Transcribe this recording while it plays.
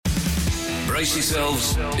Brace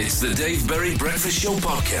yourselves. It's the Dave Berry Breakfast Show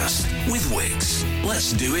podcast with Wix.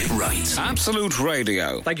 Let's do it right. Absolute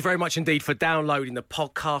Radio. Thank you very much indeed for downloading the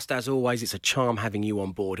podcast. As always, it's a charm having you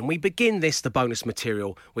on board. And we begin the bonus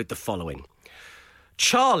material, with the following.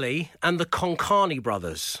 Charlie and the Concarney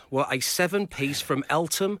Brothers were a seven-piece from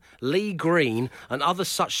Eltham, Lee Green and other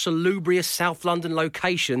such salubrious South London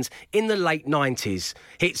locations in the late 90s.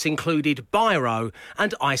 Hits included Biro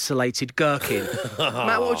and Isolated Gherkin.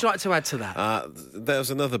 Matt, what would you like to add to that? There was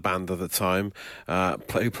another band at the time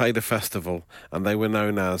who played a festival, and they were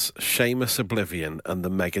known as Sseamus Oblivion and the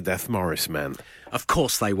Megadeth Morris Men. Of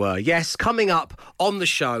course they were. Yes, coming up on the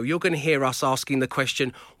show, you're going to hear us asking the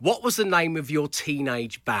question, what was the name of your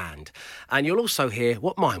teenage band? And you'll also hear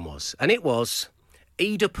what mine was. And it was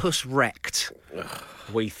Oedipus Wrecked.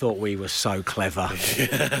 We thought we were so clever.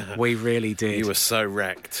 Yeah. We really did. You were so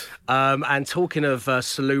wrecked. And talking of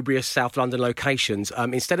salubrious South London locations,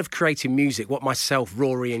 instead of creating music, what myself,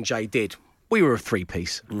 Rory and Jay did... We were a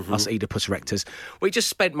three-piece, us Oedipus Rectors. We just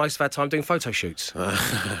spent most of our time doing photo shoots.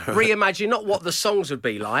 Reimagine not what the songs would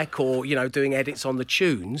be like or, doing edits on the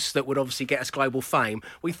tunes that would obviously get us global fame.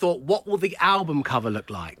 We thought, what will the album cover look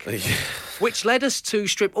like? Which led us to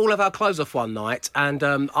strip all of our clothes off one night and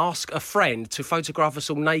ask a friend to photograph us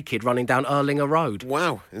all naked running down Erlinger Road.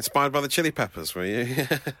 Wow, inspired by the Chili Peppers, were you?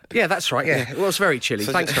 Yeah, that's right, yeah. It was very chilly.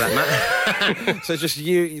 So thanks for that, Matt. So just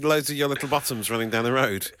you, loads of your little bottoms running down the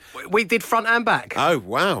road? We did front and back. Oh,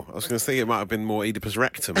 wow. I was going to think it might have been more Oedipus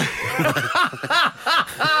Rectum.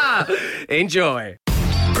 Enjoy.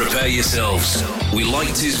 Prepare yourselves. We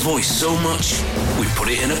liked his voice so much, we put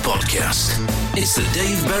it in a podcast. It's the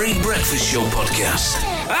Dave Berry Breakfast Show podcast.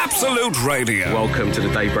 Absolute Radio. Welcome to the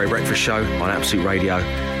Dave Berry Breakfast Show on Absolute Radio,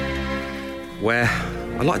 where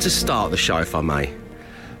I'd like to start the show, if I may,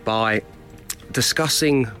 by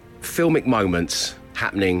discussing filmic moments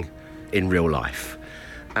happening in real life.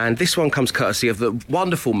 And this one comes courtesy of the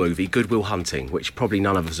wonderful movie Good Will Hunting, which probably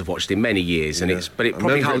none of us have watched in many years, and it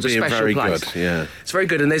probably holds a special place. Good, yeah. It's very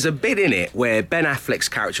good, and there's a bit in it where Ben Affleck's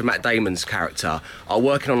character, Matt Damon's character, are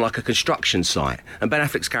working on like a construction site, and Ben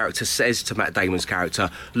Affleck's character says to Matt Damon's character,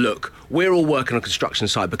 look, we're all working on a construction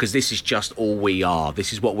site because this is just all we are.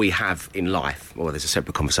 This is what we have in life. Well, there's a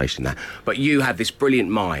separate conversation there. But you have this brilliant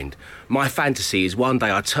mind. My fantasy is one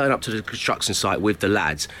day I turn up to the construction site with the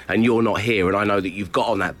lads and you're not here, and I know that you've got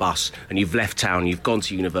on that bus and you've left town, you've gone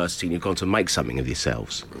to university and you've gone to make something of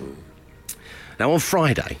yourselves. Now on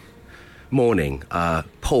Friday morning,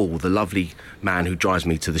 Paul, the lovely man who drives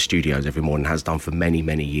me to the studios every morning, has done for many,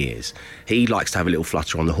 many years, he likes to have a little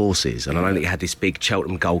flutter on the horses, and I know that he had this big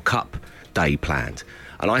Cheltenham Gold Cup day planned.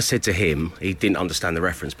 And I said to him, he didn't understand the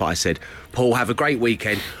reference, but I said, Paul, have a great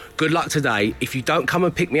weekend. Good luck today. If you don't come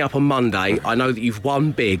and pick me up on Monday, I know that you've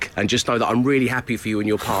won big, and just know that I'm really happy for you and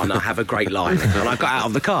your partner. Have a great life. And I got out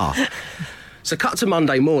of the car. So cut to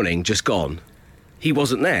Monday morning, just gone. He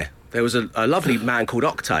wasn't there. There was a lovely man called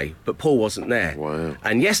Octave, but Paul wasn't there. Wow.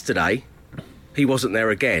 And yesterday, he wasn't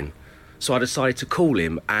there again. So I decided to call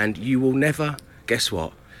him, and you will never, guess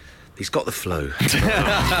what? He's got the flu.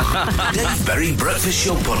 Dave Berry Breakfast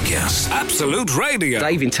Show podcast. Absolute Radio.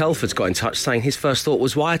 Dave in Telford's got in touch saying his first thought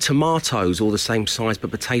was, why are tomatoes all the same size but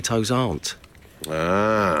potatoes aren't?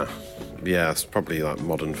 Yeah, it's probably like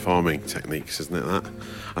modern farming techniques, isn't it, that?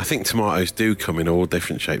 I think tomatoes do come in all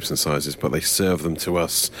different shapes and sizes, but they serve them to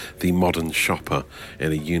us, the modern shopper,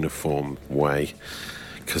 in a uniform way.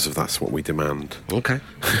 Because that's what we demand. Okay.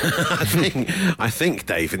 I think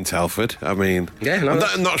Dave in Telford. I mean, yeah, no,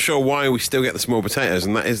 I'm not sure why we still get the small potatoes,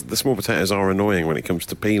 and that is, the small potatoes are annoying when it comes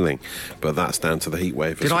to peeling, but that's down to the heat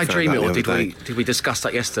wave. Did I dream it, or did we discuss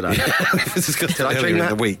that yesterday? We discussed it earlier in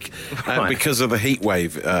the week. Right. Because of the heat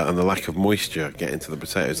wave and the lack of moisture getting to the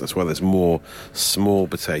potatoes, that's why there's more small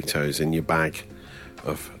potatoes in your bag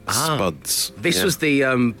of spuds. This was the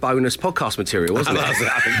bonus podcast material, wasn't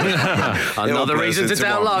it? Another reason to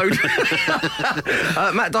download.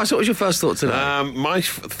 Matt Dice, what was your first thought today? My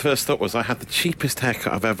first thought was I had the cheapest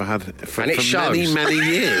haircut I've ever had for many, many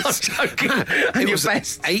years. And your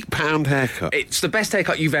best £8 haircut. It's the best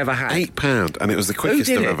haircut you've ever had. £8, and it was the quickest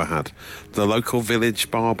I've ever had. The local village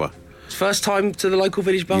barber. First time to the local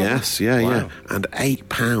village barber? Yes, yeah. And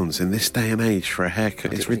 £8 in this day and age for a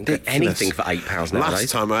haircut. It's ridiculous. Anything for £8 nowadays. Last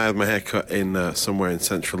time I had my haircut in somewhere in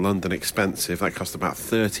central London, expensive. That cost about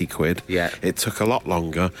 £30. Yeah. It took a lot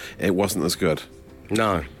longer. It wasn't as good.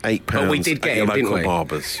 No. £8 But we did get at your him, didn't local we?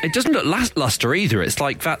 barbers. It doesn't look lackluster either. It's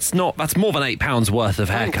like that's more than £8 worth of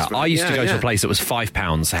haircut. I used to go to a place that was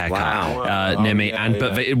 £5 haircut near me,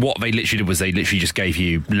 but what they literally did was they literally just gave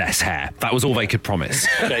you less hair. That was all they could promise.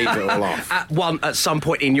 Shave it all off. At some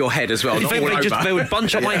point in your head as well. Not all over. They would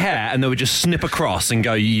bunch up my hair and they would just snip across and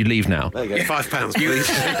go, "You leave now." There you go, £5, please.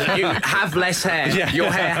 You have less hair.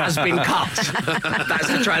 Your hair has been cut. That's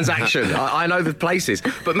the transaction. I know the places.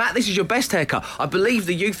 But Matt, this is your best haircut. I believe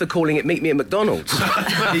the youth are calling it "Meet Me at McDonald's."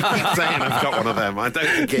 You keep saying I've got one of them. I don't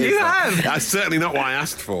think it is. You that. have. That's certainly not what I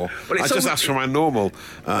asked for. Well, I just asked for my normal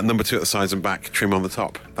number 2 at the sides and back, trim on the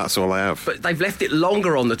top. That's all I have. But they've left it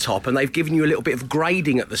longer on the top and they've given you a little bit of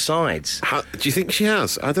grading at the sides. Do you think she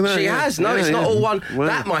has? I don't know. She has. No, it's not all one. Wow.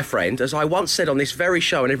 That, my friend, as I once said on this very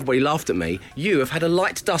show and everybody laughed at me, you have had a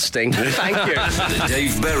light dusting. Thank you. The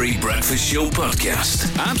Dave Berry Breakfast Show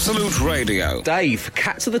Podcast. Absolute Radio. Dave,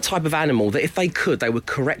 cats are the type of animal that if they could, they would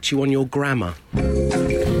correct you on your grammar.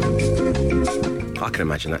 I can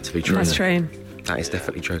imagine that to be true. That's true. That is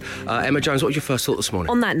definitely true. Emma Jones, what was your first thought this morning?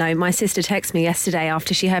 On that note, my sister texted me yesterday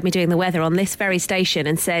after she heard me doing the weather on this very station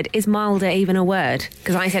and said, "Is milder even a word?"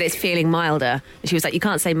 Because I said it's feeling milder. And she was like, "You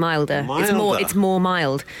can't say milder. It's more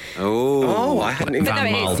mild." Oh, I hadn't even...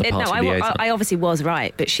 I obviously was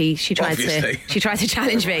right, but she tried to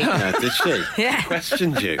challenge me. Yeah, did she? Yeah.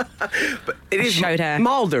 Questioned you. But it is showed her.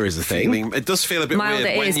 Milder is the thing. It does feel a bit Milder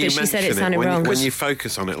weird when is, you but she said it mention sounded wrong. When you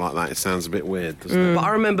focus on it like that, it sounds a bit weird, doesn't it? But I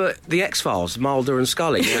remember the X-Files, Mulder and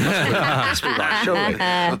Scully. It must be right,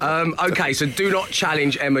 surely. OK, so do not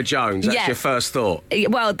challenge Emma Jones. That's your first thought.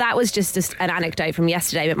 Well, that was just an anecdote from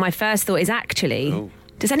yesterday, but my first thought is actually,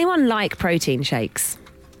 does anyone like protein shakes?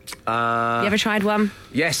 You ever tried one?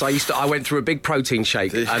 Yes, I went through a big protein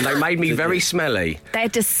shake and they made me very smelly. They're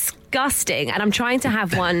disgusting, and I'm trying to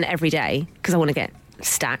have one every day because I want to get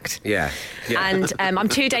stacked. Yeah. And I'm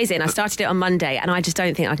 2 days in. I started it on Monday, and I just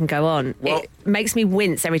don't think I can go on. Well, it makes me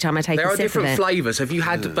wince every time I take a sip of it. There are different flavours. Have you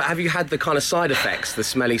had the kind of side effects, the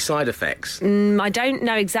smelly side effects? I don't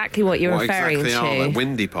know exactly what you're referring to. Like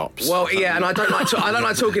windy pops. Well, yeah, and I don't like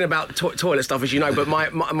talking about toilet stuff, as you know. But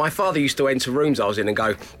my father used to enter rooms I was in and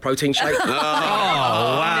go, "Protein shake." Oh,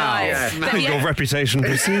 wow! No. Yeah. But Your reputation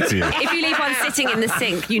precedes you. If you leave one sitting in the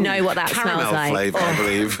sink, you know what that Caramel smells like. flavour, I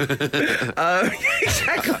believe.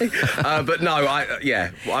 Exactly. But no,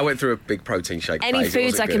 I went through a big protein shake. Any phase. It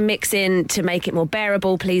foods wasn't I can good. mix in to make it more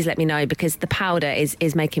bearable, please let me know, because the powder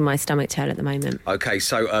is making my stomach turn at the moment. OK,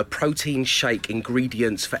 so protein shake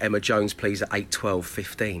ingredients for Emma Jones, please, at 8, 12,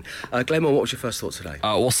 15. Glenmore, what was your first thought today?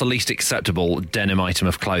 What's the least acceptable denim item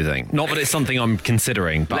of clothing? Not that it's something I'm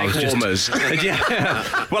considering, but I was warmers.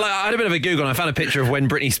 Yeah. Well, I had a bit of a Google and I found a picture of when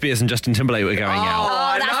Britney Spears and Justin Timberlake were going out.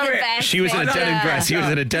 Oh, that's the best. She was in a denim dress. He was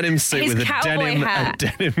in a denim suit His with a cowboy hat.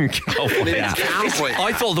 denim cowboy hat.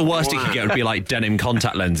 I thought the worst he could get would be like denim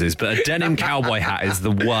contact lenses, but a denim cowboy hat is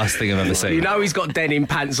the worst thing I've ever seen. You know he's got denim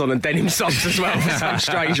pants on and denim socks as well for some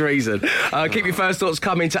strange reason. Keep your first thoughts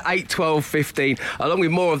coming to 8, 12, 15. Along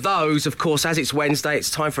with more of those, of course, as it's Wednesday, it's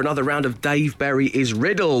time for another round of Dave Berry is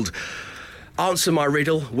Riddled. Answer my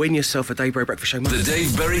riddle, win yourself a Dave Berry Breakfast Show mug. The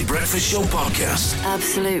Dave Berry Breakfast Show Podcast.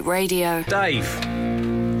 Absolute Radio. Dave,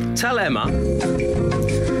 tell Emma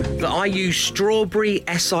that I use strawberry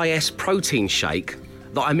SIS protein shake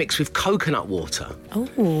that I mix with coconut water. Oh.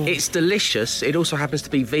 It's delicious. It also happens to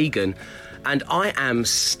be vegan. And I am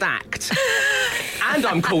stacked. And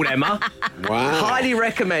I'm called Emma. Wow. Highly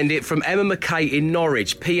recommend it from Emma McKay in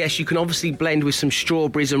Norwich. P.S. You can obviously blend with some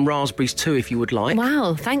strawberries and raspberries too if you would like.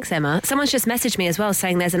 Wow, thanks, Emma. Someone's just messaged me as well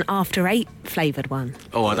saying there's an After 8 flavoured one.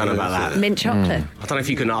 Oh, I don't know about that. Mint chocolate. I don't know if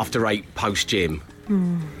you can after 8 post-gym.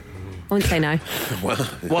 I wouldn't say no.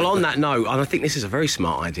 Well, on that note, and I think this is a very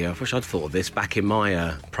smart idea. I wish I'd thought of this back in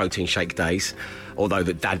my protein shake days, although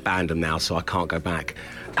that Dad banned them now, so I can't go back.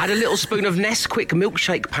 Add a little spoon of Nesquik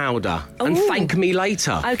milkshake powder and thank me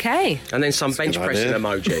later. Okay. And then some bench pressing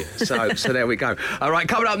emoji. So there we go. All right,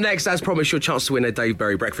 coming up next, as promised, your chance to win a Dave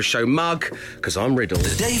Berry Breakfast Show mug, because I'm riddled.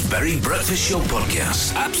 The Dave Berry Breakfast Show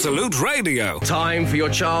Podcast. Absolute Radio. Time for your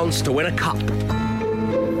chance to win a cup.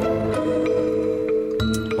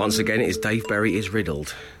 Once again, it is Dave Berry is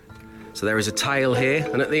Riddled. So there is a tale here,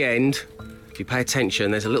 and at the end, if you pay attention,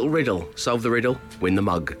 there's a little riddle. Solve the riddle, win the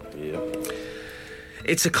mug. Yep.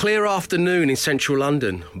 It's a clear afternoon in central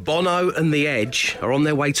London. Bono and The Edge are on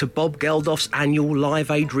their way to Bob Geldof's annual Live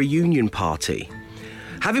Aid reunion party.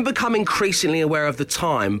 Having become increasingly aware of the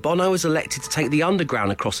time, Bono has elected to take the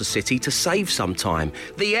underground across the city to save some time.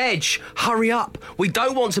 The Edge, hurry up. We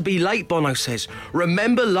don't want to be late, Bono says.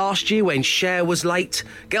 Remember last year when Cher was late?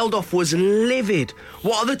 Geldof was livid.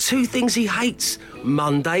 What are the two things he hates?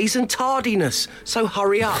 Mondays and tardiness. So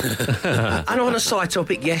hurry up. And on a side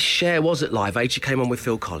topic, yes, Cher was at Live Aid. She came on with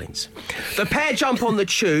Phil Collins. The pair jump on the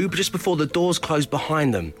tube just before the doors close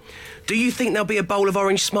behind them. Do you think there'll be a bowl of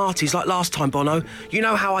orange Smarties like last time, Bono? You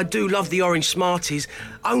know how I do love the orange Smarties.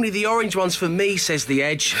 Only the orange ones for me, says the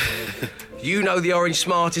Edge. You know the orange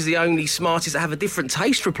Smarties, the only Smarties that have a different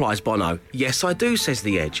taste, replies Bono. Yes, I do, says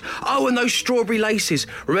the Edge. Oh, and those strawberry laces.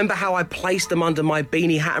 Remember how I placed them under my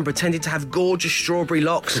beanie hat and pretended to have gorgeous strawberry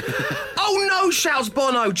locks? Oh, no, shouts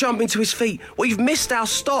Bono, jumping to his feet. We've missed our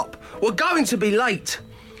stop. We're going to be late.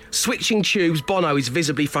 Switching tubes, Bono is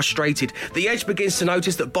visibly frustrated. The Edge begins to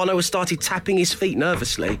notice that Bono has started tapping his feet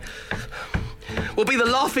nervously. We'll be the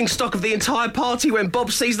laughing stock of the entire party when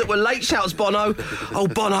Bob sees that we're late, shouts Bono. Oh,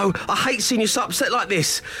 Bono, I hate seeing you so upset like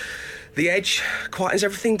this. The Edge quietens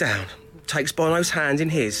everything down, takes Bono's hand in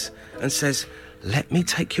his and says, let me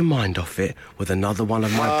take your mind off it with another one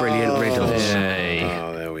of my brilliant riddles. Yay.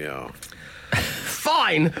 Oh, there we are.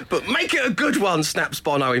 Fine, but make it a good one, snaps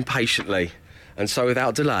Bono impatiently. And so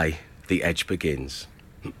without delay, the Edge begins.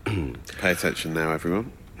 Pay attention now,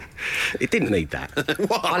 everyone. It didn't need that.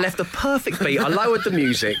 I left a perfect beat. I lowered the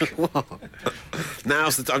music.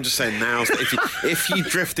 I'm just saying, if you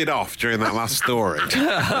drifted off during that last story,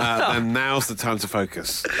 then now's the time to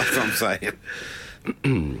focus. That's what I'm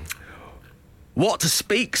saying. What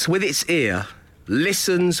speaks with its ear,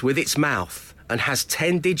 listens with its mouth, and has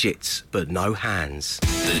 10 digits but no hands.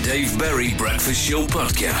 The Dave Berry Breakfast Show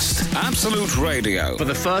Podcast. Absolute Radio. For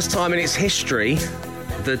the first time in its history,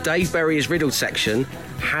 the Dave Berry is Riddled section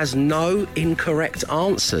has no incorrect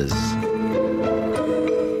answers.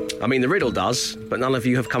 I mean, the riddle does, but none of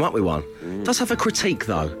you have come up with one. It does have a critique,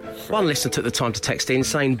 though. One listener took the time to text in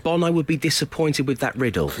saying Bono would be disappointed with that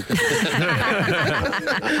riddle.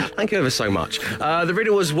 Thank you ever so much. The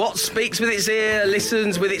riddle was, what speaks with its ear,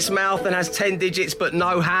 listens with its mouth and has 10 digits but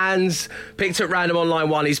no hands? Picked at random on line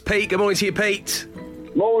 1 is Pete. Good morning to you, Pete.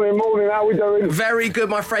 Morning, how we doing? Very good,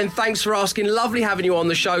 my friend. Thanks for asking. Lovely having you on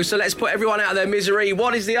the show. So let's put everyone out of their misery.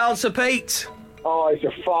 What is the answer, Pete? Oh, it's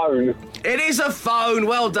a phone. It is a phone.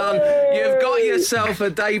 Well done. Yay! You've got yourself a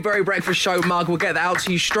Dave Berry Breakfast Show mug. We'll get that out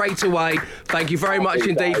to you straight away. Thank you very much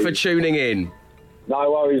indeed for tuning in.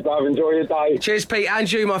 No worries, Dave. Enjoy your day. Cheers, Pete.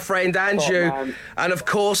 And you, my friend. And you. Man. And, of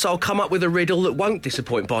course, I'll come up with a riddle that won't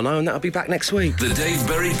disappoint Bono, and that'll be back next week. The Dave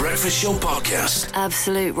Berry Breakfast Show Podcast.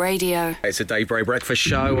 Absolute Radio. It's a Dave Berry Breakfast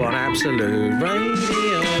Show on Absolute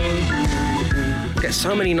Radio. Get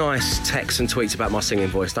so many nice texts and tweets about my singing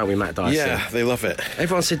voice, don't we, Matt Dyson? Yeah, they love it.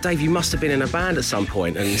 Everyone said, Dave, you must have been in a band at some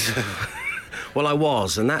point. And, well, I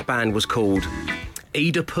was, and that band was called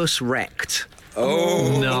Oedipus Wrecked.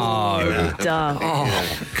 Oh, no. Duh.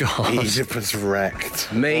 Oh, God. Oedipus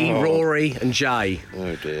Wrecked. Me, Rory and Jay.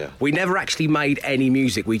 Oh, dear. We never actually made any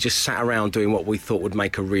music. We just sat around doing what we thought would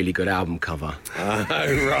make a really good album cover. Oh,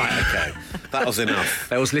 right, okay. That was enough.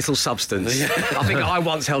 There was little substance. I think I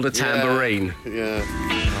once held a tambourine.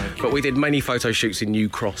 Yeah. But we did many photo shoots in New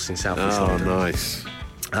Cross in South East London. Oh, nice.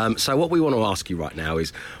 So what we want to ask you right now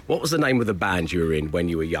is, what was the name of the band you were in when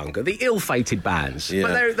you were younger? The ill-fated bands. Yeah.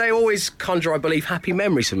 But they always conjure, I believe, happy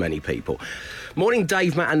memories for many people. Morning,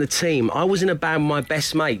 Dave, Matt and the team. I was in a band with my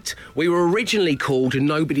best mate. We were originally called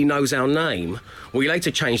Nobody Knows Our Name. We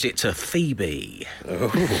later changed it to Phoebe.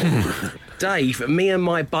 Oh. Dave, me and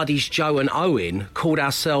my buddies Joe and Owen called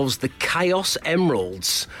ourselves the Chaos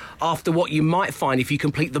Emeralds, after what you might find if you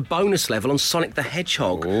complete the bonus level on Sonic the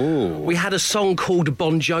Hedgehog. Ooh. We had a song called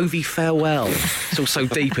Bon Jovi Farewell. It's all so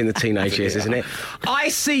deep in the teenage years, isn't it?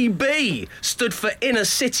 ICB stood for Inner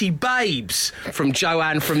City Babes, from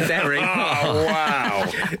Joanne from Derry. Oh,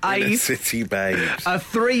 wow. Inner City Babes. A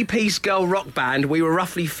three-piece girl rock band. We were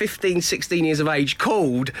roughly 15, 16 years of age,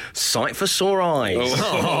 called Sight for Sore Eyes.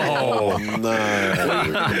 Oh,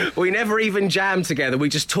 no. We never even jammed together. We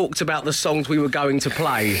just talked about the songs we were going to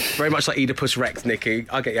play. Very much like Oedipus Rex, Nicky.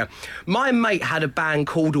 I get you. My mate had a band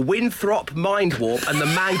called Winthrop Mindwarp and the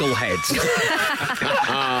Mangleheads.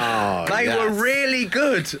 They were really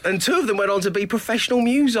good. And two of them went on to be professional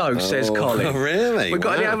musos, says Colin. Really? We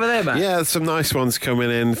got any over there, Matt? Yeah, some nice ones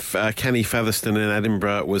coming in. Kenny Featherstone in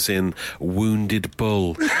Edinburgh was in Wounded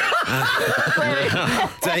Bull.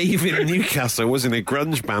 Dave in Newcastle was in a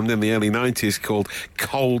grunge band in the early 90s 90s called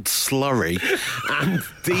Cold Slurry, and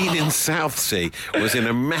Dean in Southsea was in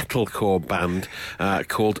a metalcore band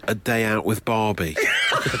called A Day Out with Barbie.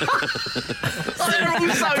 They're all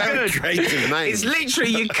so Very good. creative names. It's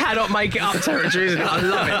literally you cannot make it up territory, isn't it? I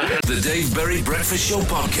love it. The Dave Berry Breakfast Show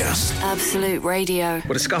Podcast. Absolute Radio.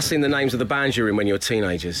 We're discussing the names of the bands you're in when you were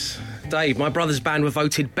teenagers. Dave, my brother's band were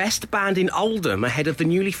voted best band in Oldham ahead of the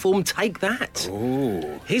newly formed Take That.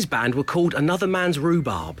 Ooh. His band were called Another Man's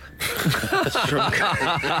Rhubarb. That's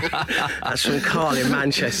from Carl in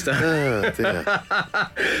Manchester. Oh, dear.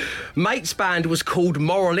 Mate's band was called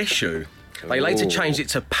Moral Issue. They later changed it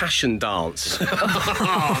to Passion Dance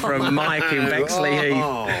from Mike in Bexley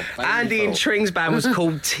Heath. Andy in Tring's band was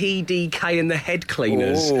called TDK and the Head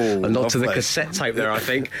Cleaners. Ooh, A nod to the lovely. cassette tape there, I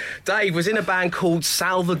think. Dave was in a band called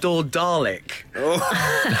Salvador Dalek.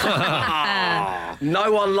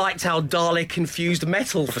 No one liked how Dalek infused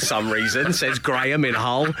metal for some reason, says Graham in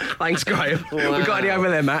Hull. Thanks, Graham. We got any over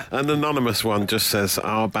there, Matt? An anonymous one just says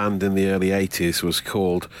our band in the early 80s was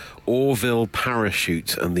called Orville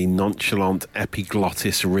Parachute and the Nonchalant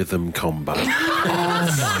Epiglottis Rhythm Combo.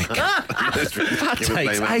 That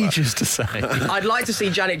takes ages to say. I'd like to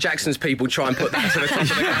see Janet Jackson's people try and put that to the top of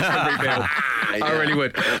the category bill. I really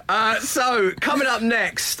would. So, coming up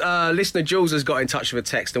next, listener Jules has got in touch with a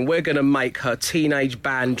text and we're going to make her teenage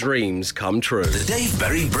band dreams come true. The Dave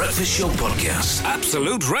Berry Breakfast Show Podcast.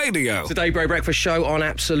 Absolute Radio. The Dave Berry Breakfast Show on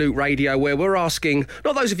Absolute Radio, where we're asking,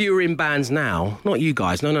 not those of you who are in bands now, not you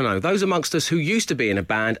guys, no, those amongst us who used to be in a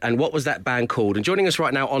band, and what was that band called? And joining us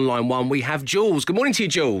right now on line one, we have Jules. Good morning to you,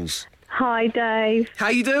 Jules. Hi, Dave. How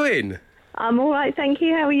you doing? I'm all right, thank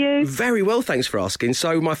you. How are you? Very well, thanks for asking.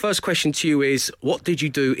 So my first question to you is, what did you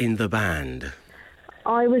do in the band?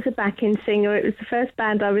 I was a backing singer. It was the first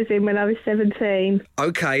band I was in when I was 17.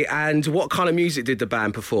 Okay, and what kind of music did the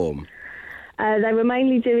band perform? They were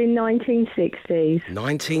mainly doing 1960s.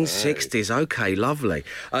 1960s, okay, lovely.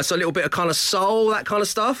 So a little bit of kind of soul, that kind of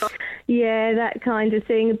stuff? Yeah, that kind of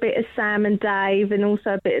thing. A bit of Sam and Dave, and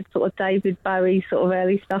also a bit of sort of David Bowie sort of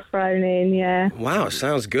early stuff thrown in, yeah. Wow,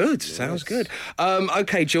 sounds good, sounds good.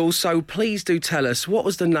 Okay, Jules, so please do tell us, what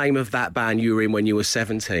was the name of that band you were in when you were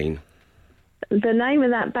 17? The name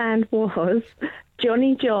of that band was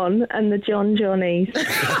Johnny John and the John Johnnies.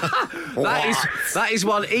 That is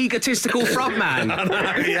one egotistical frontman.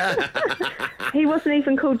 He wasn't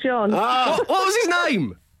even called John. What was his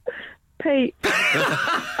name? Pete.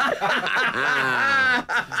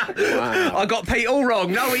 I got Pete all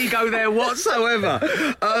wrong. No ego there whatsoever.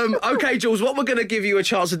 Okay, Jules, what we're going to give you a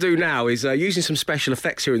chance to do now is using some special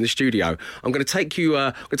effects here in the studio. I'm going to take you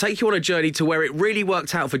on a journey to where it really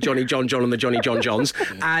worked out for Johnny John John and the Johnny John Johns,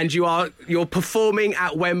 and you're performing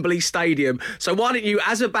at Wembley Stadium. So why don't you,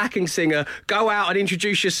 as a backing singer, go out and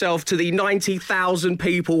introduce yourself to the 90,000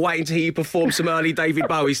 people waiting to hear you perform some early David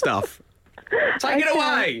Bowie stuff. Take it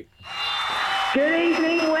away. Good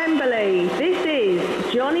evening, Wembley. This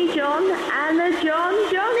is Johnny John and the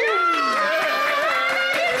John Johnnies.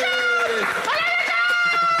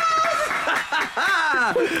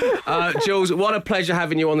 Jules, what a pleasure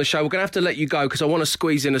having you on the show. We're going to have to let you go because I want to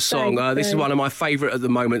squeeze in a song. This is one of my favourite at the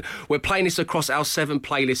moment. We're playing this across our 7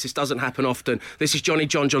 playlists. This doesn't happen often. This is Johnny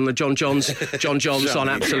John John, the John Johns, John Johns on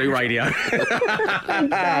Absolute Radio.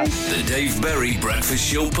 The Dave Berry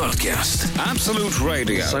Breakfast Show Podcast. Absolute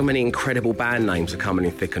Radio. So many incredible band names are coming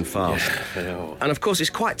in thick and fast. And of course, it's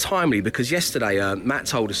quite timely because yesterday Matt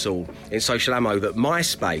told us all in Social Ammo that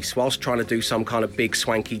MySpace, whilst trying to do some kind of big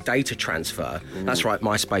swanky data transfer, that's right,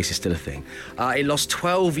 MySpace is still a thing, it lost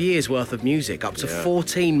 12 years worth of music. Up to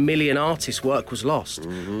 14 million artists' work was lost.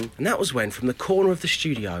 And that was when, from the corner of the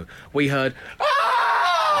studio, we heard...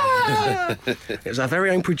 It was our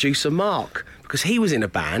very own producer, Mark, because he was in a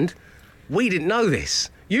band. We didn't know this.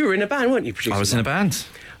 You were in a band, weren't you, producer? I was in a band.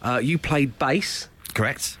 You played bass.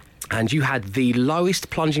 Correct. And you had the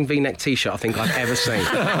lowest plunging V-neck T-shirt I think I've ever seen.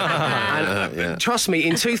 Trust me,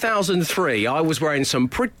 in 2003, I was wearing some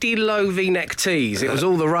pretty low V-neck tees. It was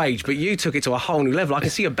all the rage, but you took it to a whole new level. I can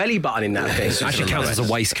see a belly button in that thing. It actually counts as a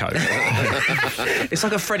waistcoat. It's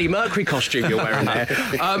like a Freddie Mercury costume you're wearing there.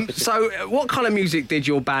 So what kind of music did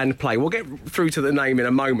your band play? We'll get through to the name in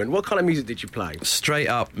a moment. What kind of music did you play? Straight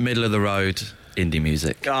up, middle of the road, indie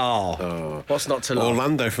music. Oh. What's not to love?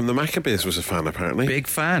 Orlando from the Maccabees was a fan, apparently. Big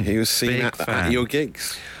fan. He was seen Big at fan. your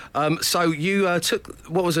gigs. So you took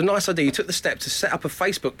what was a nice idea. You took the step to set up a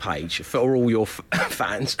Facebook page for all your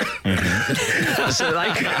fans, so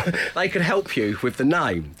they could help you with the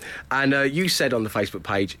name. And you said on the Facebook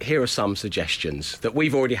page, here are some suggestions that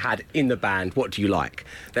we've already had in the band. What do you like?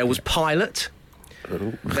 There was Pilot.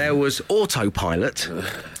 There was Autopilot.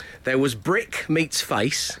 There was Brick meets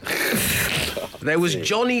Face. There was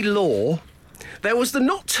Johnny Law. There was the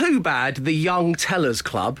not too bad The Young Tellers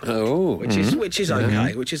Club. Oh. Which is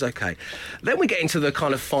okay. Then we get into the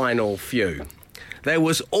kind of final few. There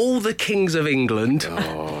was All the Kings of England.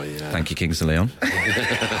 Oh, yeah. Thank you, Kings of Leon.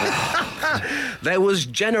 There was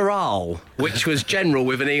General, which was general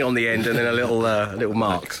with an E on the end and then a little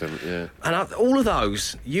mark. Accent, yeah. And all of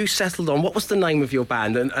those, you settled on, what was the name of your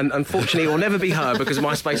band? And unfortunately, it will never be heard because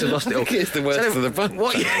MySpace has lost it all. I think it's the worst of the bunch.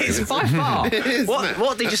 What, it's by far. It is,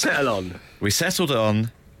 what did you settle on? We settled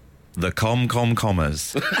on the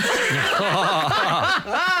commas.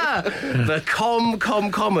 The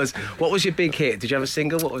commas. What was your big hit? Did you have a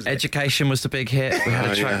single? What was it? Education was the big hit. We had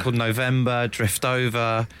a track called November, Drift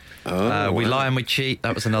Over. We Lie and We Cheat.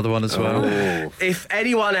 That was another one as well. Oh. If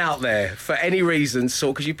anyone out there, for any reason,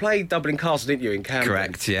 saw... Because you played Dublin Castle, didn't you, in Camden?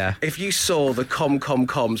 Correct, yeah. If you saw the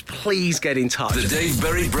comms, please get in touch. The Dave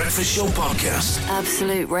Berry Breakfast Show Podcast.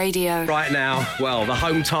 Absolute Radio. Right now, well, the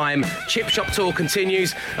home time chip shop tour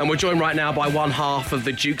continues, and we're joined right now by one half of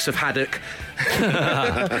the Dukes of Haddock.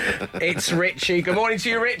 It's Richie. Good morning to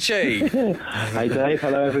you, Richie. Hey, Dave.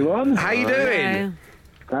 Hello, everyone. How you doing?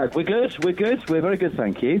 We're good. We're very good,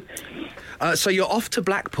 thank you. So you're off to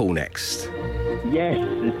Blackpool next. Yes,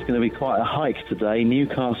 it's going to be quite a hike today.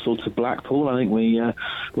 Newcastle to Blackpool. I think we're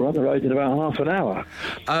on the road in about half an hour.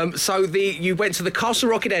 So you went to the Castle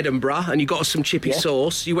Rock in Edinburgh and you got us some chippy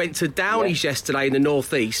sauce. You went to Downey's yesterday in the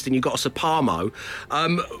northeast and you got us a Parmo.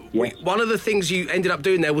 One of the things you ended up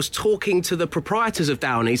doing there was talking to the proprietors of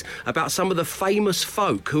Downey's about some of the famous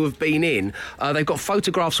folk who have been in. They've got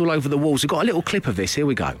photographs all over the walls. We've got a little clip of this. Here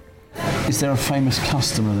we go. Is there a famous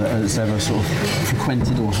customer that has ever sort of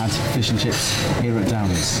frequented or had fish and chips here at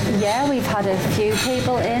Downey's? Yeah, we've had a few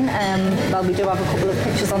people in. Well, we do have a couple of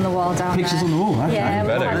pictures on the wall down there. Pictures on the wall, okay.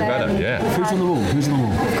 Yeah, Who's on the wall?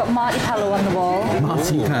 We've got Marty Pello on the wall.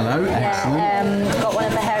 Marty Pello, excellent. Got one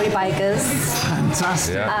of the Hairy Bikers.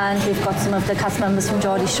 Fantastic. Yeah. And we've got some of the cast members from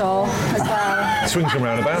Geordie Shore as well. Swings and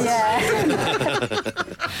roundabouts. Yeah.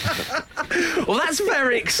 Well, that's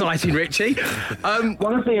very exciting, Richie.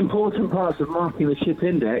 One of the important parts of marking the chip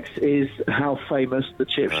index is how famous the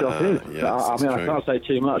chip shop is. I can't say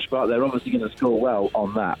too much, but they're obviously going to score well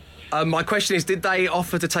on that. My question is, did they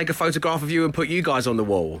offer to take a photograph of you and put you guys on the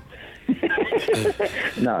wall?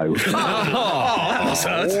 No.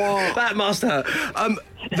 That must hurt.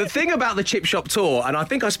 The thing about the Chip Shop Tour, and I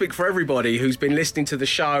think I speak for everybody who's been listening to the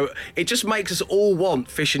show, it just makes us all want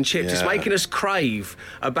fish and chips. It's making us crave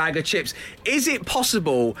a bag of chips. Is it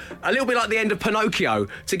possible, a little bit like the end of Pinocchio,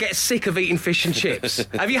 to get sick of eating fish and chips?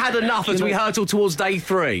 Have you had enough as we hurtle towards day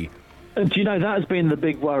 3? Do you know, that has been the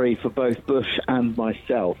big worry for both Bush and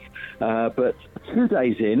myself. But 2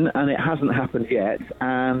 days in, and it hasn't happened yet,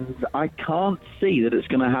 and I can't see that it's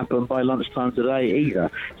going to happen by lunchtime today either.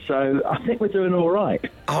 So I think we're doing all right.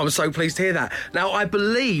 Oh, I'm so pleased to hear that. Now, I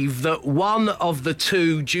believe that one of the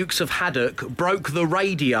two Dukes of Haddock broke the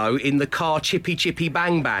radio in the car Chippy Chippy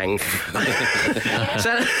Bang Bang.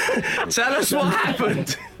 Tell us what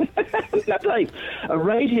happened. Now, Dave, a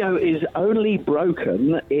radio is only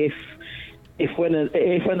broken if when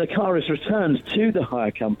the car is returned to the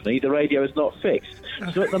hire company, the radio is not fixed.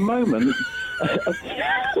 So at the moment,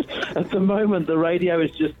 the radio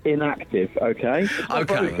is just inactive. Okay.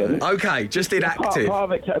 Okay, just inactive.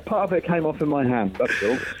 Part of it came off in my hand. That's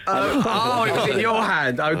all. It was in your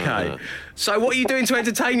hand. Okay. So what are you doing to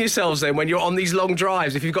entertain yourselves then when you're on these long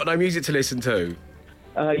drives if you've got no music to listen to?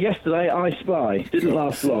 Yesterday, I Spy. Didn't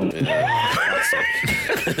last long.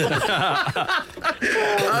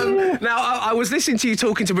 Now, I was listening to you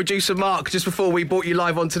talking to producer Mark just before we brought you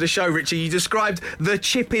live onto the show, Richie. You described the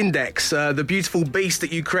chip index, the beautiful beast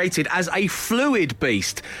that you created, as a fluid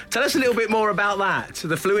beast. Tell us a little bit more about that,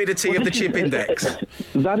 the fluidity of the chip index.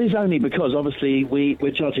 That is only because, obviously,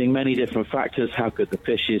 we're judging many different factors: how good the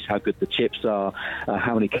fish is, how good the chips are,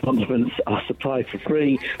 how many condiments are supplied for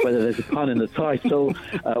free, whether there's a pun in the title,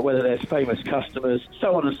 whether there's famous customers,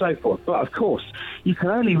 so on and so forth. But of course, you can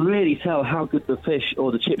only really tell how good the fish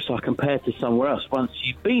or the chips are compared to somewhere else once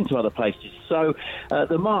you've been to other places. So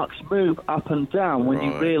the marks move up and down when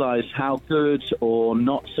you realise how good or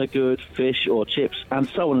not so good fish or chips and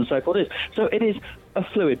so on and so forth is. So it is a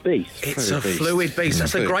fluid beast. It's a fluid beast.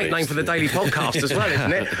 That's a great name for the daily podcast as well,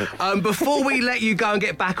 isn't it? Before we let you go and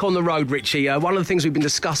get back on the road, Richie, one of the things we've been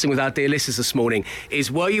discussing with our dear listeners this morning is,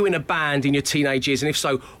 were you in a band in your teenage years? And if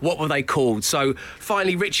so, what were they called? So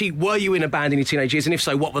finally, Richie, were you in a band in your teenage years? And if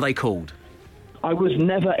so, what were they called? I was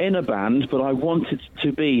never in a band, but I wanted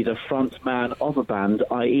to be the front man of a band.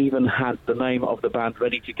 I even had the name of the band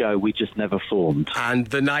ready to go. We just never formed. And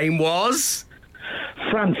the name was?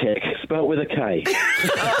 Frantic, spelt with a K.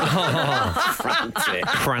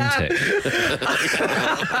 Frantic.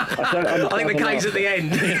 I think the K's at the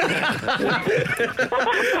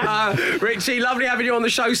end. Richie, lovely having you on the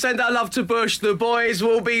show. Send our love to Bush. The boys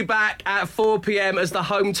will be back at 4 p.m. as the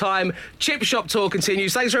Home Time Chip Shop tour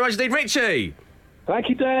continues. Thanks very much indeed, Richie. Thank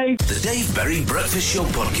you, Dave. The Dave Berry Breakfast Show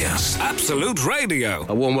Podcast. Absolute Radio.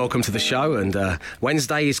 A warm welcome to the show, and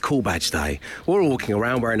Wednesday is Cool Badge Day. We're all walking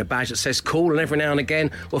around wearing a badge that says cool, and every now and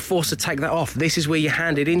again we're forced to take that off. This is where you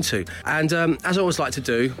hand it into. And as I always like to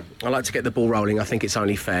do, I like to get the ball rolling. I think it's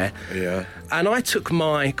only fair. Yeah. And I took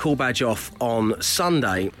my Cool Badge off on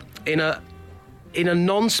Sunday in a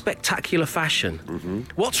non-spectacular fashion. Mm-hmm.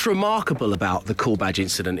 What's remarkable about the Cool Badge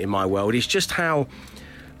incident in my world is just how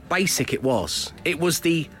basic it was. It was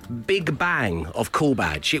the big bang of Cool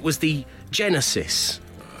Badge. It was the genesis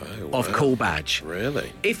of Cool Badge.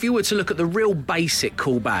 Really? If you were to look at the real basic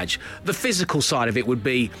Cool Badge, the physical side of it would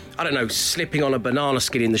be, I don't know, slipping on a banana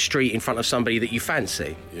skin in the street in front of somebody that you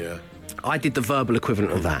fancy. Yeah. I did the verbal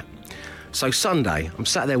equivalent of that. So Sunday, I'm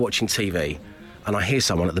sat there watching TV and I hear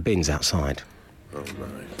someone at the bins outside. Oh, no.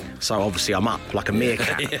 So obviously I'm up like a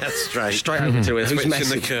meerkat. Yeah, straight over to it. Who's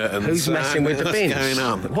messing the curtains? Who's messing with the bins? What's going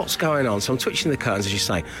on? What's going on? So I'm twitching the curtains, as you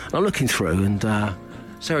say. And I'm looking through, and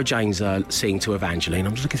Sarah Jane's seeing to Evangeline.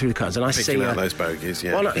 I'm just looking through the curtains, and I see out those bogies.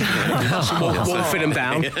 Yeah. Wolfing them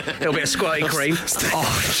down. A little bit of squirty cream.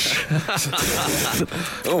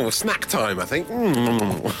 Oh, snack time, I think.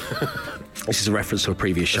 This is a reference to a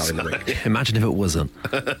previous show in the week. Imagine if it wasn't.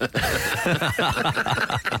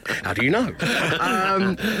 How do you know?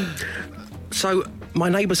 So my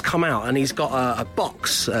neighbour's come out and he's got a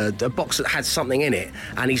box that had something in it,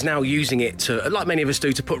 and he's now using it to, like many of us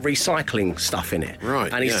do, to put recycling stuff in it.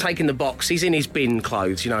 Right. And he's taken the box, he's in his bin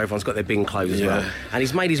clothes, you know, everyone's got their bin clothes as well, and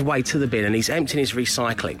he's made his way to the bin and he's emptying his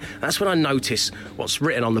recycling. That's when I notice what's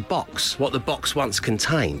written on the box, what the box once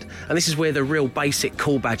contained. And this is where the real basic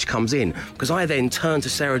Cool Badge comes in, because I then turned to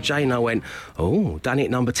Sarah Jane and I went, oh, Danny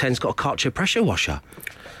at number 10's got a Karcher pressure washer.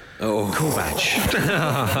 Oh. Cool Badge.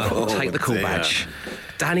 Take the Cool Badge.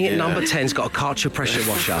 Danny at number 10's got a Karcher pressure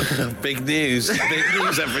washer. Big news. Big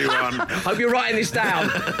news, everyone. Hope you're writing this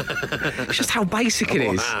down. It's just how basic it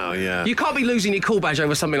is. Wow, yeah. You can't be losing your Cool Badge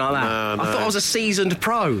over something like that. No. I thought I was a seasoned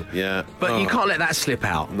pro. Yeah. But you can't let that slip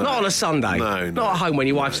out. No. Not on a Sunday. No. Not at home when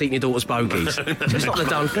your wife's eating your daughter's bogies. It's not the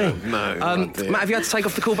done thing. No. Matt, have you had to take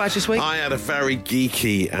off the Cool Badge this week? I had a very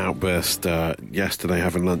geeky outburst yesterday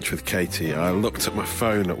having lunch with Katie. I looked at my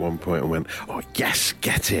phone at one point and went, oh, yes,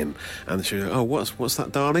 get in. And she was like, oh, what's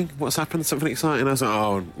that, darling? What's happened? Something exciting? I was like,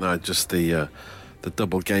 oh, no, just the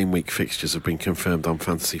double game week fixtures have been confirmed on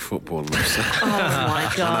fantasy football. Oh,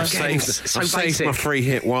 my God. I've saved my free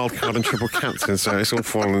hit wildcard and triple captain, so it's all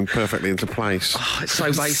falling perfectly into place. Oh, it's so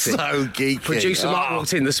basic. So geeky. Producer Mark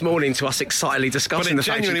walked in this morning to us excitedly discussing but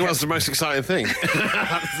it genuinely was the most exciting thing.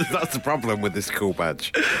 That's the problem with this Cool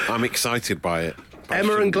Badge. I'm excited by it.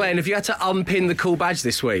 Emma and Glenn, have you had to unpin the Cool Badge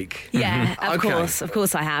this week? Yeah, of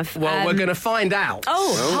course I have. Well, we're going to find out.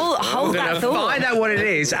 Hold that thought. We're going to find out what it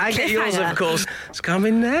is and get yours, of course. It's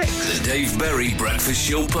coming next. The Dave Berry Breakfast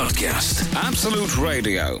Show Podcast. Absolute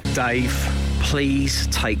Radio. Dave, please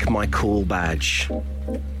take my Cool Badge.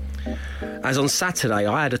 As on Saturday,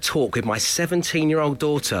 I had a talk with my 17-year-old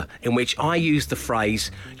daughter in which I used the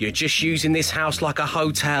phrase, "You're just using this house like a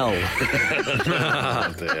hotel."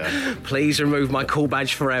 Oh, dear. Please remove my Cool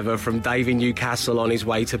Badge forever from Dave in Newcastle on his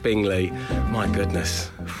way to Bingley. My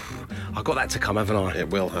goodness. I've got that to come, haven't I? It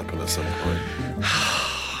will happen at some point.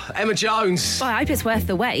 Emma Jones. Well, I hope it's worth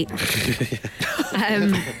the wait.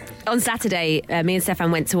 On Saturday, me and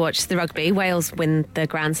Stefan went to watch the rugby. Wales win the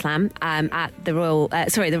Grand Slam at the Royal... I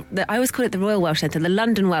always call it the Royal Welsh Centre, the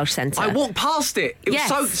London Welsh Centre. I walked past it. It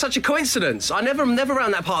was such a coincidence. I'm never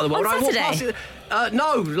around that part of the world. On Saturday? I walked past it.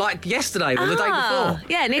 No, like yesterday or the day before.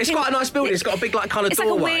 Yeah, it's quite a nice building. It's got a big kind of doorway. It's like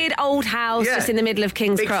a weird old house just in the middle of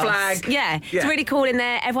King's Cross. Big flag. Yeah, it's really cool in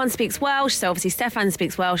there. Everyone speaks Welsh, so obviously Stefan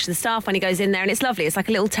speaks Welsh to the staff when he goes in there, and it's lovely. It's like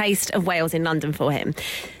a little taste of Wales in London for him.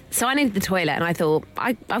 So I needed the toilet, and I thought,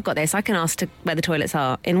 I've got this. I can ask where the toilets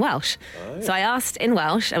are in Welsh. Oh. So I asked in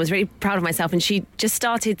Welsh. I was really proud of myself, and she just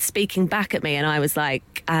started speaking back at me, and I was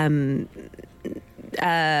like... I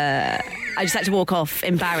just had to walk off,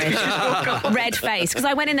 embarrassed, red face, because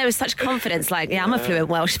I went in there with such confidence, like, I'm a fluent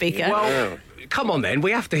Welsh speaker. Well, come on then,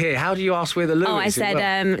 we have to hear. How do you ask where the loo is? Oh, I said,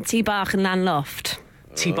 teabags and loft.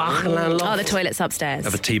 Teabags and loft? Oh, the toilet's upstairs.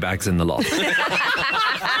 Have the teabags in the loft.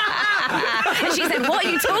 And she said, what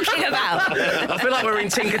are you talking about? I feel like we're in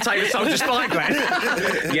Tinker Tailor Soldier Spy, Glenn.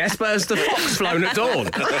 Yes, but has the fox flown at dawn?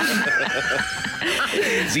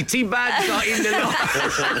 The teabags are in the loft.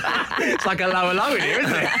 It's like a low in here,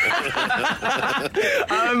 isn't it?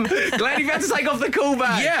 Glad you've had to take off the cool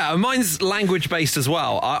bag. Yeah, mine's language-based as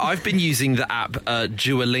well. I've been using the app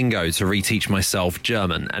Duolingo to reteach myself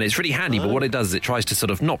German, and it's really handy, but what it does is it tries to sort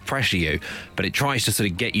of not pressure you, but it tries to sort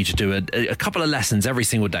of get you to do a couple of lessons every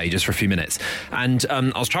single day just for a few minutes. And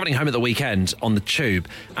I was travelling home at the weekend on the tube,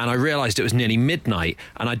 and I realised it was nearly midnight,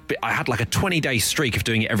 and I had like a 20-day streak of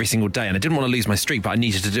doing it every single day, and I didn't want to lose my streak, but I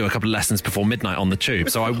needed to do a couple of lessons before midnight on the tube,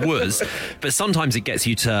 so I was. But sometimes it gets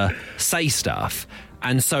you to say stuff,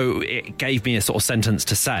 and so it gave me a sort of sentence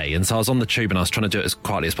to say, and so I was on the tube and I was trying to do it as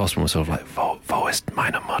quietly as possible, sort of like, wo ist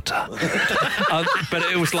meine Mutter? But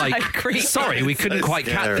it was like, sorry, we couldn't quite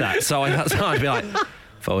catch that, so I'd be like,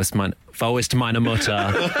 wo ist meine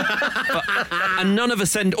Mutter? And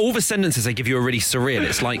all the sentences they give you are really surreal.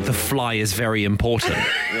 It's like the fly is very important.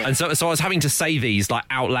 And so I was having to say these like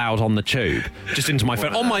out loud on the tube, just into my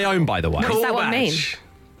phone, on my own, by the way. What does that one mean?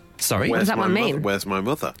 Sorry? What does that one mean? Where's my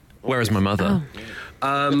mother? Where is my mother?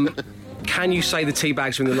 Oh. Can you say the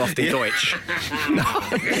teabags are in the loft in Deutsch? No.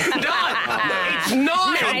 It's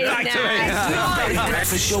not. Come back to it. The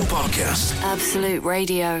Breakfast Show Podcast. Absolute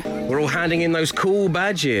Radio. We're all handing in those cool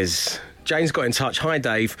badges. Jane's got in touch. Hi,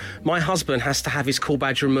 Dave. My husband has to have his cool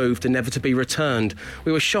badge removed and never to be returned.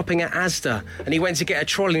 We were shopping at Asda and he went to get a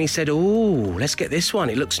trolley and he said, "Ooh, let's get this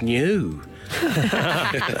one. It looks new." And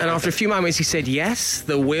after a few moments he said, "Yes,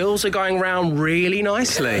 the wheels are going round really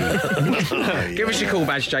nicely." Give us your cool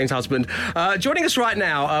badge, Jane's husband. Joining us right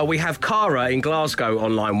now, we have Cara in Glasgow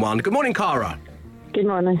on line 1. Good morning, Cara. Good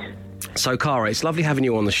morning. So, Cara, it's lovely having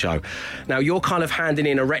you on the show. Now, you're kind of handing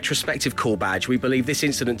in a retrospective cool badge. We believe this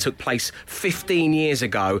incident took place 15 years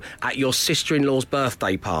ago at your sister-in-law's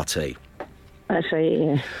birthday party. That's right,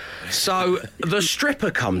 yeah. So, the stripper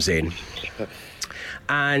comes in,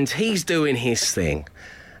 and he's doing his thing,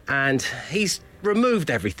 and he's removed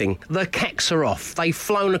everything. The kecks are off. They've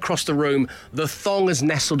flown across the room. The thong has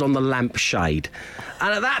nestled on the lampshade.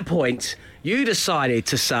 And at that point, you decided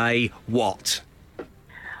to say what?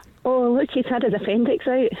 Oh, look, he's had his appendix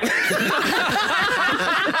out.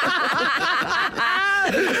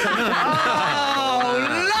 Oh,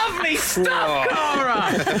 lovely stuff,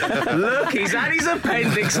 Cara! Look, he's had his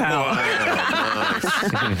appendix out. Is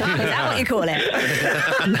that what you call it?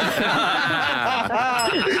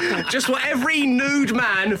 Just what every nude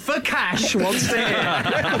man for cash wants to hear.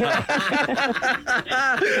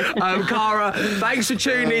 Cara, thanks for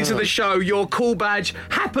tuning into the show. Your cool badge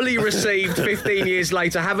happily received 15 years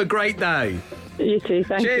later. Have a great day. You too,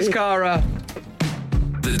 thank you. Cheers, Cara.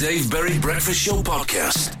 The Dave Berry Breakfast Show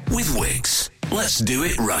Podcast with Wix. Let's do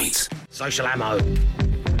it right. Social ammo.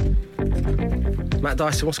 Matt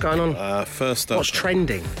Dyson, what's going on? First up, what's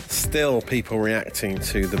trending? Still people reacting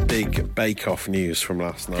to the big Bake-Off news from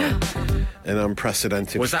last night. An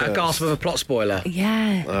unprecedented Was that first. a gasp of a plot spoiler?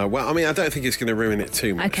 Yeah. Well, I mean, I don't think it's going to ruin it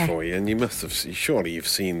too much Okay. for you, and you must have, surely you've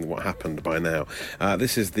seen what happened by now.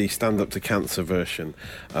 This is the Stand Up to Cancer version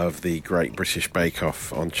of the Great British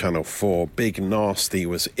Bake-Off on Channel 4. Big Nasty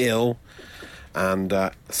was ill, and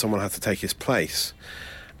someone had to take his place.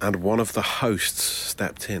 And one of the hosts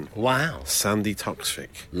stepped in. Wow. Sandy Toksvig.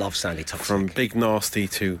 Love Sandy Toksvig. From Big Nasty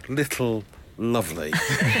to Little Lovely.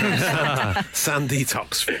 Sandy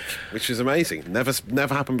Toksvig, which is amazing. Never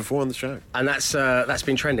happened before on the show. And that's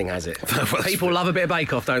been trending, has it? People love a bit of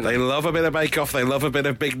Bake-Off, don't they? They love a bit of Bake-Off. They love a bit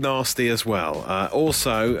of Big Nasty as well.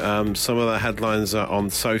 Also, some of the headlines are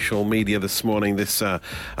on social media this morning. This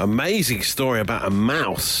amazing story about a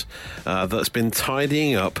mouse that's been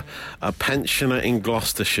tidying up a pensioner in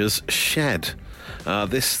Gloucestershire's shed.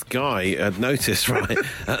 This guy had noticed, right,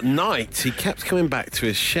 at night he kept coming back to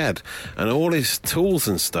his shed and all his tools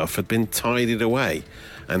and stuff had been tidied away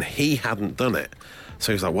and he hadn't done it.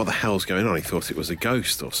 So he was like, what the hell's going on? He thought it was a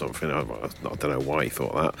ghost or something. I don't know why he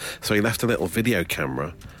thought that. So he left a little video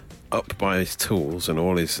camera up by his tools and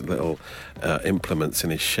all his little implements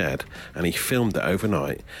in his shed, and he filmed it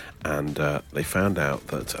overnight, and they found out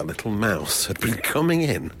that a little mouse had been coming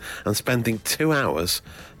in and spending 2 hours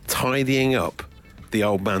tidying up the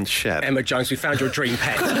old man's shed. Emma Jones, we found your dream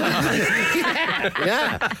pet.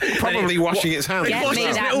 Yeah, probably washing its hands. Get me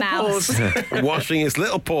that mouse. Washing his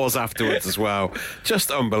little paws afterwards as well. Just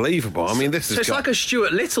unbelievable. I mean, this is. So it's like a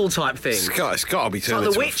Stuart Little type thing. It's got to be turned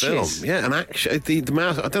like into a film. Yeah, and actually, the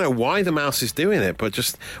mouse. I don't know why the mouse is doing it, but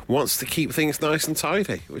just wants to keep things nice and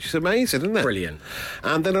tidy, which is amazing, isn't it? Brilliant.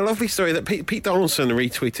 And then a lovely story that Pete Donaldson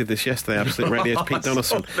retweeted this yesterday. Absolute Radio's Pete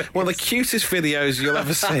Donaldson. One of the cutest videos you'll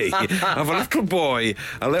ever see of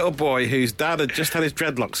a little boy whose dad had just had his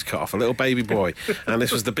dreadlocks cut off, a little baby boy. boy. And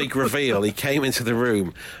this was the big reveal. He came into the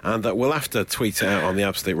room, and we'll have to tweet it out on the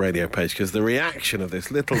Absolute Radio page, because the reaction of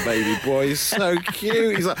this little baby boy is so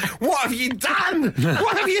cute. He's like, "What have you done?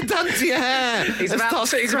 What have you done to your hair?" He's about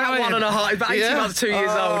 1.5, about 18 months, 2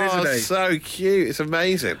 years old, isn't he? So cute. It's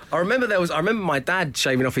amazing. I remember my dad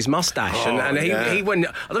shaving off his mustache, and he went.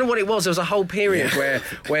 I don't know what it was. There was a whole period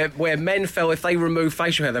where men felt if they removed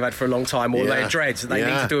facial hair they've had for a long time, or their dreads, they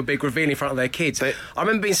need to do a big reveal in front of their kids. I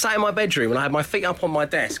remember being sat in my bedroom and I had my feet up on my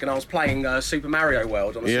desk and I was playing Super Mario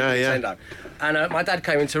World on the Super Nintendo. And my dad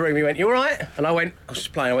came into the room. He went, "You all right?" And I went, "I was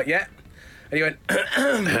just playing." I went, "Yeah." And he went,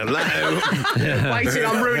 "Hello." Waiting,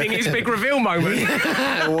 I'm ruining his big reveal moment.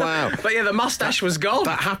 Wow. But yeah, the mustache was gone.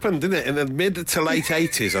 That happened, didn't it? In the mid to late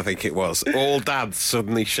 80s, I think it was. All dads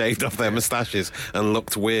suddenly shaved off their moustaches and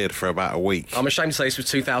looked weird for about a week. I'm ashamed to say this was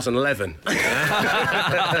 2011.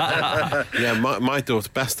 Yeah, my daughter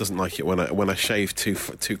Bess doesn't like it when I shave too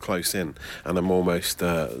close in and I'm almost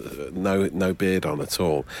no beard on at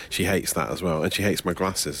all. She hates that as well, and she hates my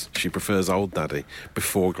glasses. She prefers old daddy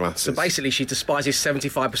before glasses. So basically, she despises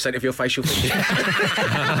 75% of your facial features.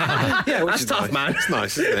 Yeah, that's tough, nice. man. It's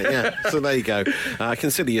nice, isn't it? Yeah. So there you go.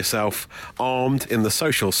 Consider yourself armed in the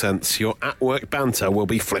social sense. Your at-work banter will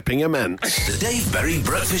be flipping immense. The Dave Berry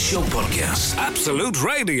Breakfast Show Podcast. Absolute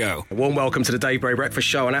Radio. A warm welcome to the Dave Berry Breakfast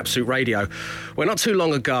Show on Absolute Radio. Well, not too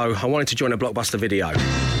long ago, I wanted to join a Blockbuster video.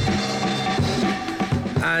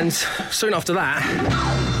 And soon after that,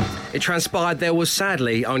 it transpired there was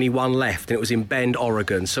sadly only one left, and it was in Bend,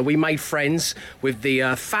 Oregon. So we made friends with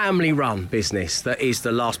the family-run business that is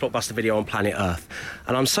the last Blockbuster video on planet Earth.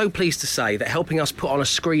 And I'm so pleased to say that helping us put on a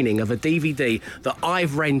screening of a DVD that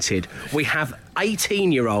I've rented, we have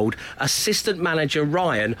 18-year-old assistant manager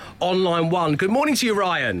Ryan on line one. Good morning to you,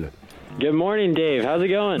 Ryan. Good morning, Dave. How's it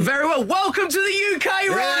going? Very well. Welcome to the UK,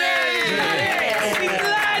 Ryan! He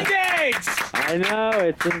landed! I know,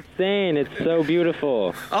 it's insane. It's so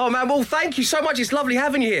beautiful. Oh, man, well, thank you so much. It's lovely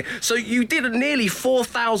having you here. So you did nearly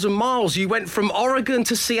 4,000 miles. You went from Oregon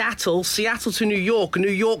to Seattle, Seattle to New York, New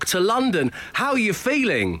York to London. How are you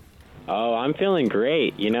feeling? Oh, I'm feeling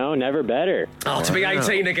great, never better. Oh, to be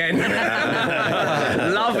 18 again.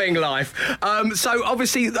 Loving life. So,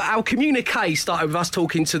 obviously, our communique started with us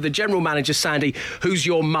talking to the general manager, Sandy, who's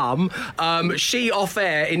your mum. She, off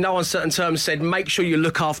air, in no uncertain terms, said, "Make sure you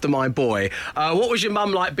look after my boy." What was your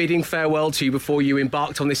mum like bidding farewell to you before you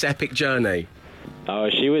embarked on this epic journey? Oh,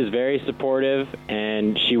 she was very supportive,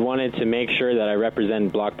 and she wanted to make sure that I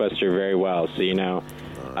represented Blockbuster very well. So,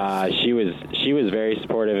 she was very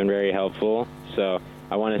supportive and very helpful. So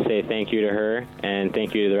I want to say thank you to her, and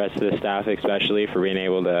thank you to the rest of the staff, especially for being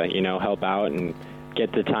able to, help out and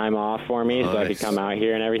get the time off for me so I could come out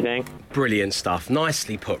here and everything. Brilliant stuff.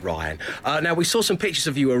 Nicely put, Ryan. Now, we saw some pictures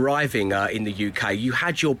of you arriving in the UK. You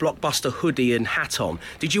had your Blockbuster hoodie and hat on.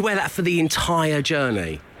 Did you wear that for the entire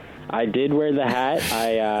journey? I did wear the hat.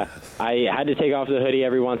 I had to take off the hoodie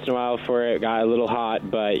every once in a while before it got a little hot,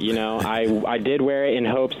 but, I did wear it in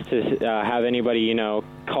hopes to have anybody,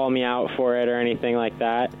 call me out for it or anything like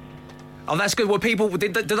that. Oh, that's good. Were people,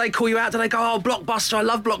 did they call you out? Did they go, "Oh, Blockbuster, I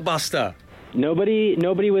love Blockbuster"?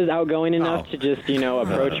 Nobody was outgoing enough to just,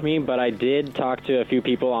 approach me, but I did talk to a few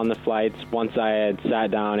people on the flights once I had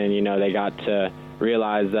sat down and, they got to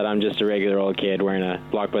realize that I'm just a regular old kid wearing a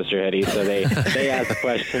Blockbuster hoodie, so they asked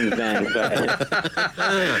questions then.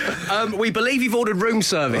 But we believe you've ordered room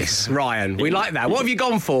service, Ryan. We like that. What have you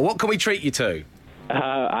gone for? What can we treat you to?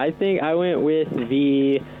 I think I went with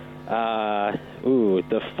the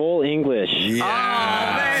full English. Yeah.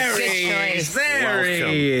 Oh, there he is. There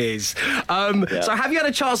he is. So have you had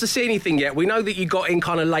a chance to see anything yet? We know that you got in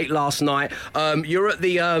kind of late last night. You're at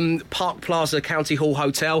the Park Plaza County Hall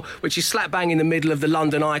Hotel, which is slap bang in the middle of the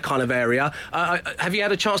London Eye kind of area. Have you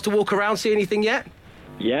had a chance to walk around, see anything yet?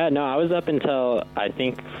 Yeah, no, I was up until, I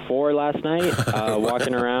think, 4 last night,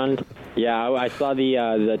 walking around. Yeah, I saw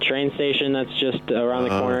the train station that's just around the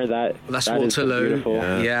corner. That's that Waterloo. Is beautiful.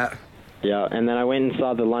 Yeah. Yeah, and then I went and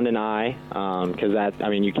saw the London Eye, because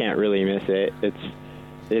you can't really miss it.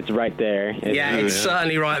 It's right there. It's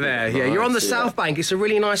certainly right there. Yeah, you're on the South Bank. It's a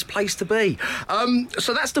really nice place to be.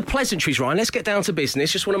 So that's the pleasantries, Ryan. Let's get down to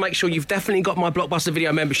business. Just want to make sure you've definitely got my Blockbuster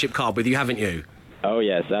Video membership card with you, haven't you? Oh,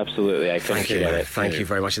 yes, absolutely. I couldn't forget it. Thank you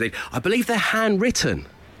very much indeed. I believe they're handwritten.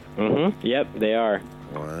 Mm-hmm. Yep, they are.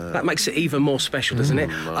 Wow. That makes it even more special, doesn't it?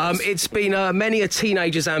 Nice. It's been many a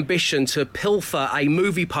teenager's ambition to pilfer a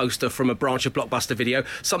movie poster from a branch of Blockbuster Video,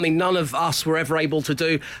 something none of us were ever able to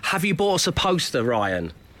do. Have you bought us a poster,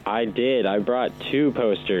 Ryan? I did. I brought 2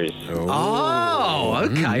 posters. Oh,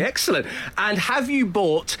 okay, excellent. And have you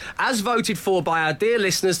bought, as voted for by our dear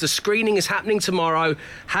listeners, the screening is happening tomorrow,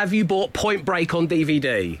 have you bought Point Break on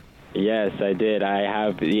DVD? Yes, I did. I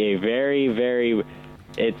have a very, very...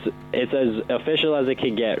 It's as official as it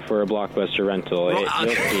could get for a Blockbuster rental. You'll see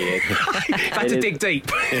it. Had to dig deep.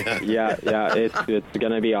 Yeah, it's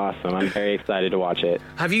going to be awesome. I'm very excited to watch it.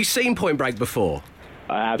 Have you seen Point Break before?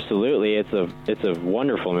 Absolutely. It's a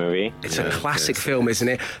wonderful movie. It's a classic film, isn't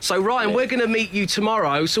it? So, Ryan, we're going to meet you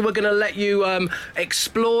tomorrow, so we're going to let you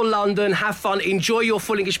explore London, have fun, enjoy your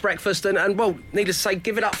full English breakfast, and well, needless to say,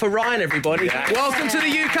 give it up for Ryan, everybody. Yeah. Welcome to the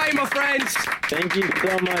UK, my friends. Thank you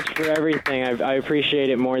so much for everything. I appreciate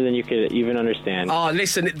it more than you could even understand. Oh,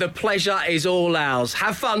 listen, the pleasure is all ours.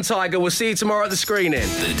 Have fun, Tiger. We'll see you tomorrow at the screening.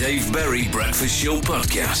 The Dave Berry Breakfast Show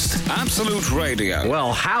Podcast. Absolute Radio.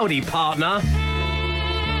 Well, howdy, partner.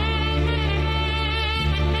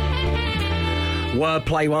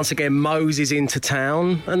 Wordplay once again, Moses into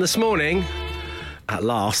town, and this morning, at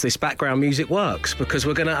last, this background music works because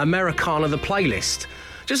we're going to Americana the playlist.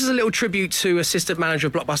 Just as a little tribute to assistant manager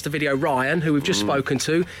of Blockbuster Video, Ryan, who we've just spoken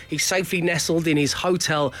to. He's safely nestled in his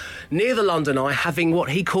hotel near the London Eye, having what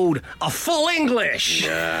he called a full English.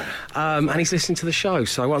 Yeah. And he's listening to the show.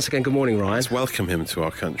 So once again, good morning, Ryan. Let's welcome him to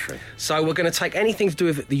our country. So we're going to take anything to do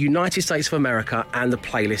with the United States of America and the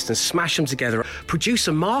playlist and smash them together.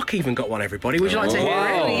 Producer Mark even got one, everybody. Would you like to hear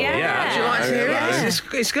it? Yeah. Would you like to hear it?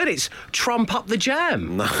 It's good. It's Trump Up the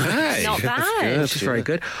Jam. Nice. Not bad. Which is very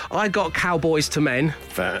good. I got Cowboys to Men.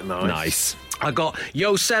 Very nice. I got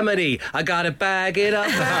Yosemite. I gotta bag it up.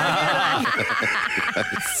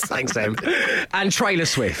 Thanks, Em. And Trailer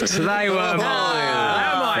Swift. So they were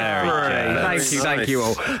Thank you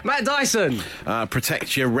all. Matt Dyson.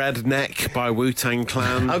 Protect Your Redneck by Wu-Tang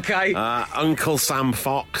Clan. Okay. Uncle Sam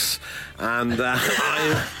Fox. And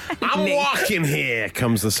I'm walking here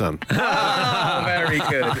comes the sun. Oh, very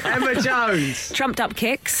good. Emma Jones. Trumped Up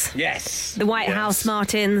Kicks. Yes. The White House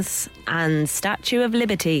Martins and Statue of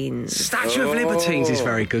Libertines. Statue of Libertines is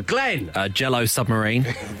very good. Glenn. Jello Submarine.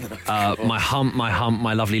 My hump,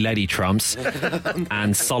 my lovely lady trumps.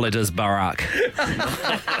 And Solid as Barack.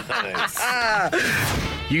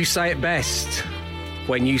 You say it best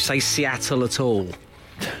when you say Seattle at all.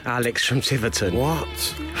 Alex from Tiverton. What?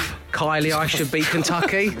 Kylie, I should be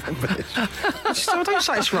Kentucky. Don't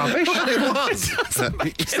say it's rubbish. You say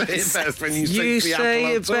it best when you say You Seattle say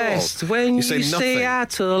it at all. best when you say nothing.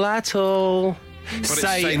 Seattle at all. But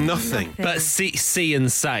say nothing. But see and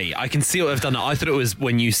say. I can see what they've done. I thought it was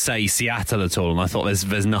when you say Seattle at all, and I thought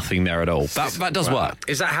there's nothing there at all. That does work.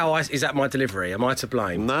 Is that my delivery? Am I to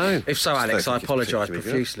blame? No. If so, Alex, I apologise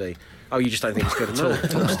profusely. Oh, you just don't think it's good at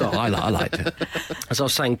all? Stop. I liked it. As I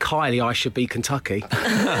was saying, Kylie, I should be Kentucky.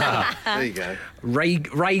 There you go.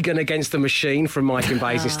 Reagan Against the Machine from Mike in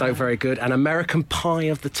Basingstoke, very good. And American Pie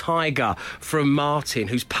of the Tiger from Martin,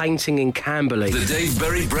 who's painting in Camberley. The Dave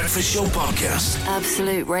Berry Breakfast Show Podcast.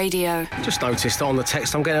 Absolute Radio. Just noticed on the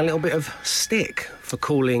text I'm getting a little bit of stick for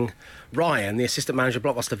calling Ryan, the assistant manager of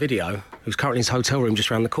Blockbuster Video, who's currently in his hotel room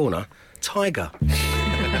just around the corner, Tiger.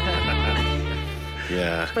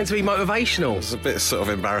 Yeah. It's meant to be motivational. It's a bit sort of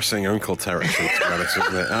embarrassing uncle territory, to be honest,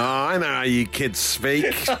 isn't it? Oh, I know how you kids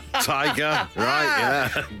speak. Tiger, right,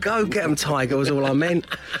 yeah. Go get 'em, Tiger, was all I meant.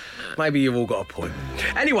 Maybe you've all got a point.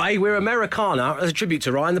 Anyway, we're Americana as a tribute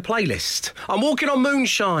to Ryan, the playlist. I'm walking on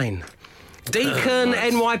moonshine. Deacon,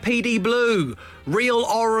 nice. NYPD Blue. Real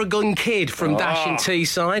Oregon Kid from Dashing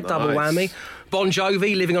Teesside. Double whammy. Bon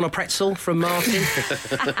Jovi, Living on a Pretzel from Martin.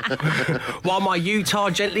 While My Utah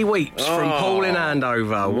Gently Weeps from Paul in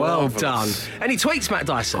Andover. Well done. Any tweets, Matt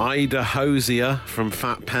Dyson? Ida Hosier from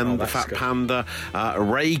Fat Panda,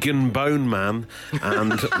 Reagan Bone Man,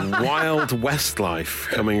 and Wild Westlife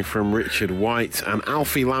coming from Richard White, and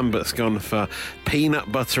Alfie Lambert's gone for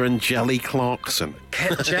Peanut Butter and Jelly Clarkson.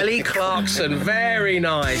 Jelly Clarkson, very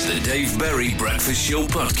nice. The Dave Berry Breakfast Show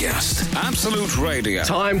Podcast. Absolute Radio.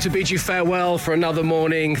 Time to bid you farewell for another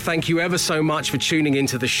morning. Thank you ever so much for tuning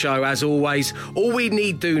into the show. As always, all we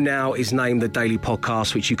need do now is name the daily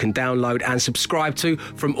podcast, which you can download and subscribe to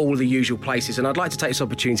from all the usual places. And I'd like to take this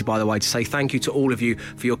opportunity, by the way, to say thank you to all of you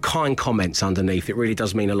for your kind comments underneath. It really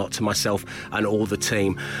does mean a lot to myself and all the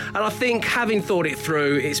team. And I think, having thought it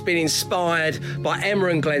through, it's been inspired by Emma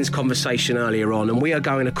and Glenn's conversation earlier on, and we are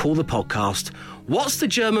going to call the podcast What's the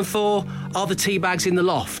German for Are the Teabags in the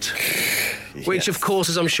Loft? Yes. Which, of course,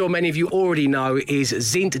 as I'm sure many of you already know, is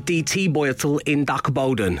Sind die Teebeutel in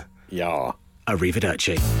Dachboden. Ja.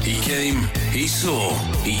 Arrivederci. He came, he saw,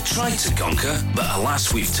 he tried to conquer, but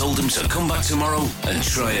alas, we've told him to come back tomorrow and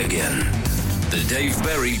try again. The Dave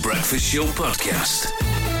Berry Breakfast Show Podcast.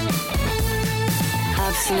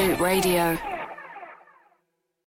 Absolute Radio.